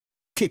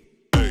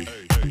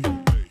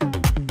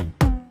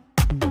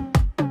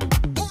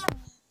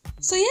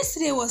So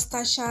yesterday was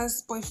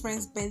Tasha's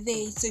boyfriend's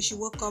birthday, so she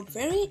woke up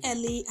very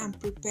early and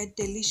prepared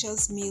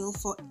delicious meal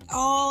for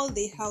all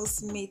the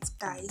housemates,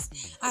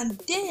 guys. And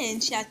then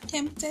she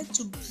attempted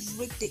to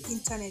break the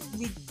internet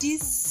with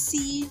this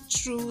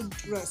see-through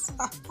dress.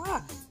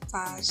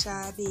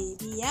 Tasha,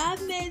 baby, have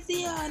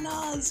mercy on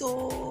us,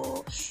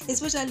 oh.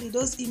 Especially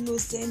those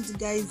innocent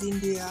guys in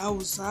the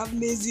house, have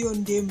mercy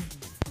on them.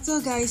 So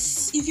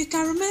guys, if you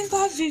can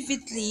remember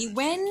vividly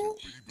when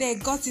they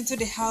got into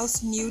the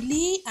house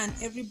newly and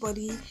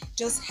everybody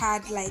just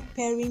had like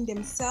pairing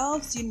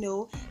themselves,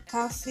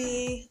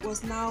 Cafe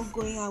was now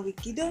going out with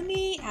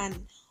Kidoni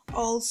and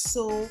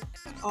also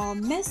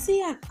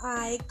Messi and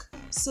Ike.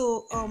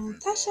 So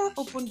Tasha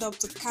opened up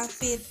to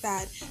Cafe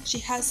that she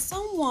has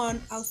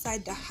someone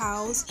outside the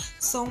house,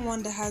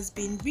 someone that has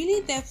been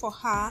really there for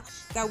her,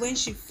 that when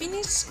she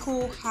finished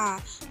school her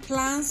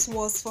plans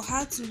was for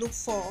her to look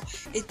for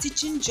a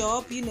teaching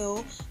job,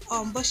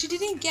 but she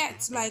didn't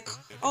get like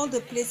all the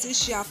places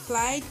she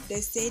applied.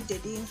 They said they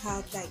didn't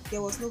have, like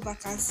there was no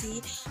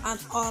vacancy and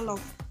all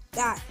of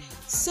that.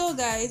 So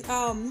guys,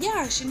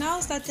 she now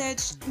started,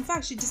 in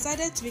fact she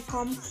decided to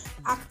become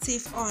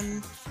active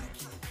on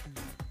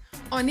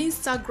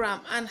Instagram,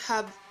 and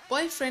her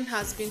boyfriend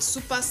has been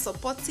super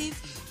supportive.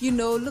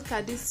 Look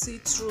at this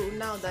see-through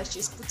now that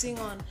she's putting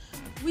on,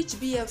 which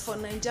BF for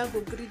Naija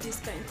go gree this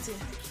kind of thing.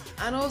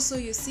 And also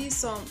you see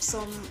some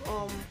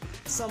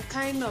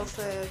kind of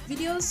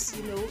videos,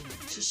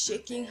 she's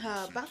shaking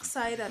her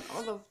backside and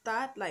all of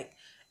that. Like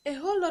a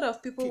whole lot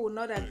of people will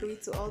not agree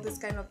to all this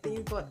kind of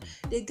things, but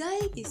the guy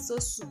is so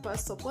super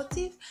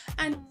supportive,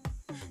 and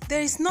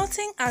there is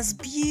nothing as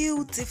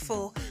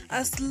beautiful,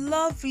 as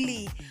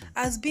lovely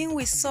as being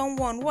with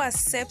someone who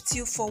accepts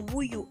you for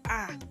who you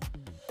are.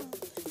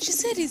 She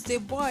said it's the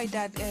boy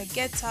that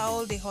gets her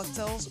all the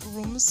hotel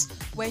rooms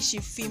where she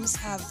films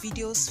her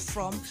videos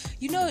from.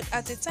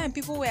 At the time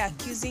people were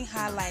accusing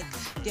her like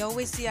they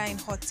always see her in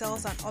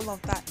hotels and all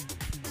of that.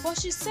 But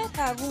she said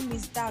her room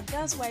is dark,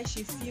 that's why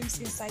she films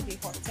inside the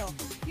hotel.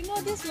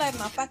 This life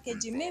na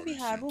packaging. Maybe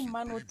her room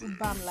man not too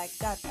bam like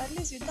that. At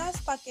least you guys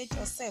package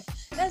yourself.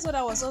 That's what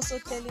I was also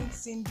telling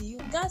Cindy. You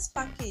guys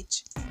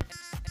package.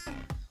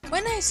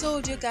 When I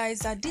told you guys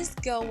that this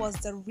girl was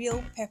the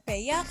real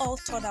Pepe, yeah, all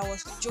thought I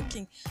was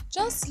joking.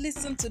 Just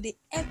listen to the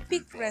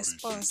epic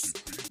response,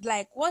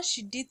 like what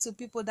she did to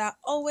people that are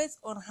always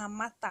on her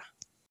matter.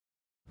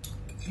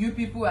 You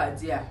people are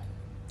there,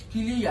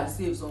 killing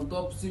yourselves on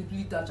top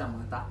simply Tacha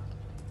matter.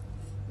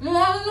 No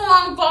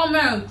one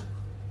comment,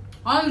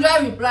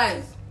 100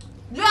 replies.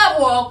 Do you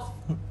have work?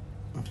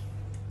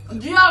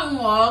 Do you have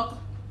work?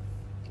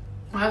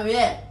 I'm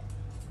here.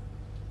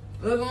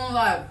 Living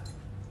life.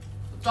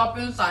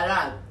 Chopping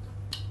salad.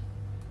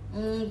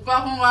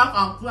 Talking work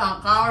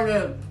and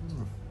carry.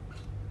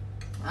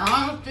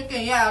 I want chicken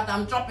here that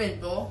I'm chopping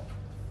too.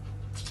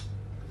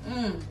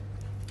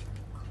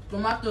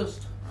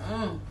 Tomatoes.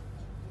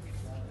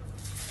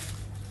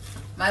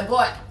 My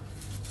boy,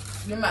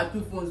 leave my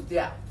 2 phones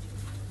there.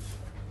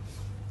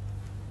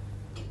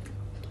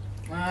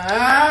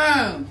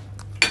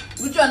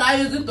 Which one are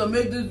you using to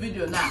make this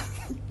video now?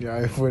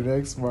 Yeah, iPhone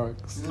X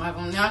Max.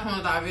 iPhone X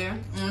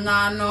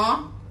Max,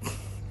 no.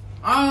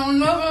 I am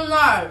living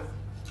life.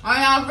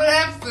 I am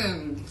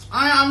flexing.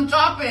 I am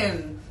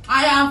chopping.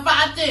 I am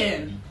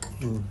fatting.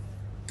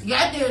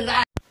 Get it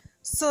right.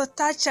 So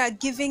Tacha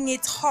giving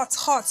it hot.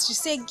 She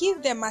said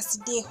give them as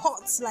they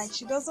hot, like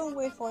she doesn't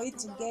wait for it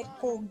to get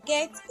cold.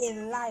 Get a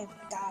life,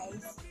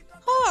 guys.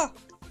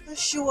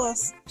 She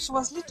was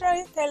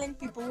literally telling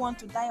people who want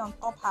to die on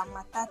top her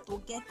matter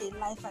to get a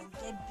life and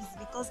get busy,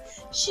 because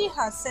she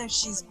herself,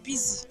 she's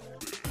busy.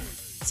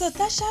 So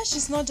Tasha,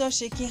 she's not just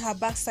shaking her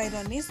backside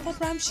on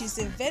Instagram, she's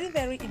a very,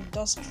 very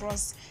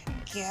industrious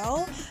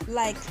girl.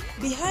 Like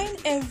behind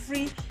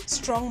every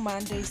strong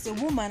man there is a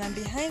woman, and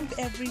behind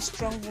every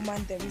strong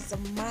woman there is a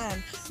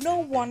man. No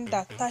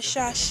wonder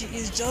Tasha, she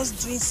is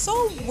just doing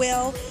so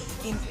well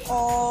in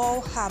all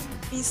her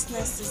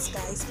businesses,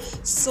 guys.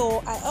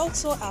 So I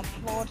also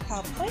applaud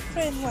her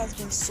boyfriend who has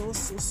been so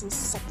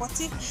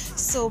supportive.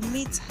 So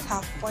meet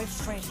her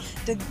boyfriend,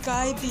 the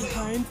guy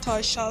behind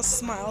Tasha's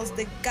smiles,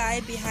 the guy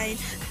behind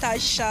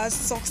Tasha's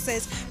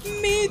success.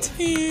 Meet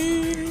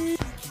him.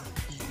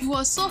 He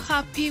was so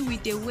happy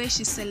with the way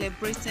she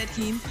celebrated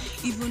him.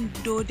 Even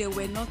though they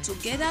were not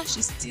together,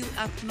 she still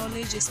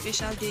acknowledged a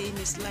special day in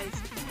his life.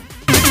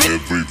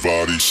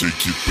 Everybody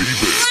shake it,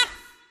 baby.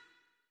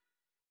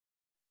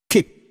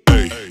 Kick.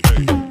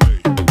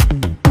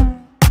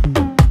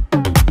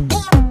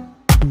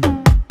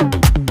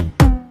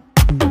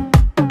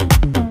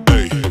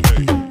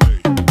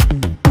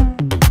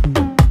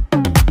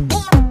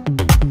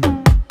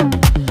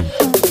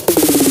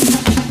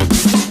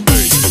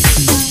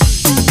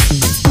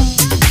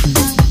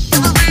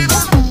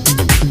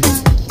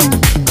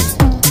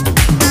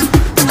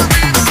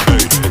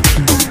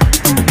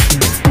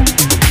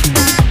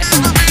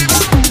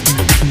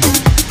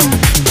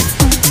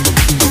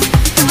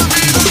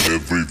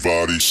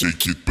 Everybody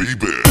shake it,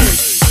 baby.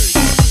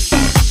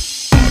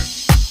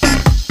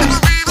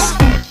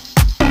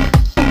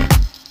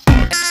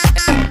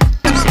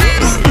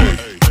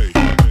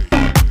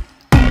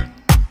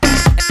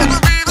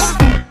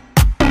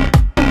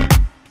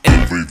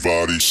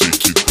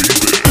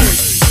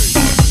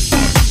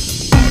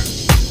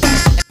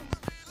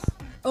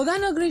 Oga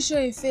no gree show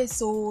him face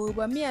so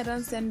but me I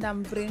don't send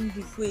them friend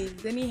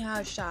request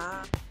anyhow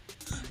sha.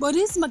 But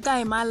this my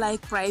guy ma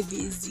like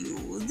privacy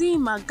o. This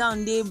my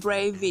account dey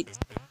private.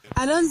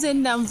 I don't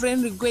send them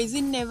friend request,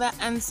 he never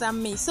answer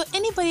me. So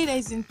anybody that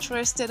is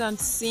interested on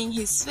seeing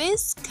his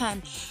face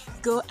can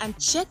go and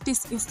check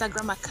this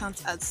Instagram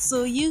account out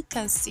so you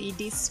can see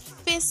this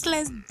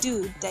faceless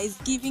dude that is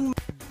giving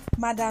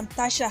Madam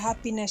Tasha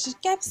happiness. She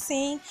kept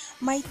saying,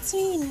 my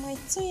twin, my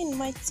twin,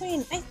 my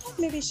twin. I thought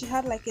maybe she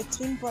had like a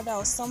twin brother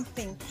or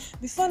something.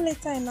 Before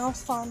later I now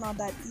found out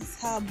that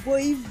it's her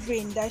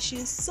boyfriend that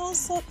she's so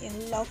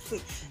in love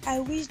with. I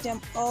wish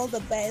them all the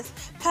best.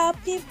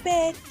 Happy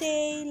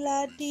birthday,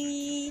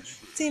 laddie.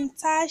 Team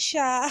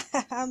Tasha.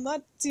 I'm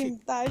not Team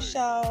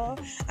Tasha.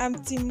 I'm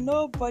Team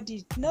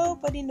Nobody.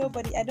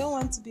 Nobody. I don't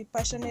want to be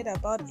passionate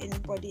about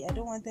anybody. I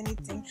don't want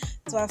anything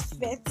to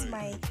affect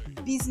my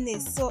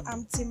business. So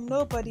I'm Team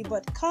Nobody.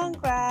 But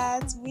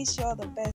congrats. Wish you all the best.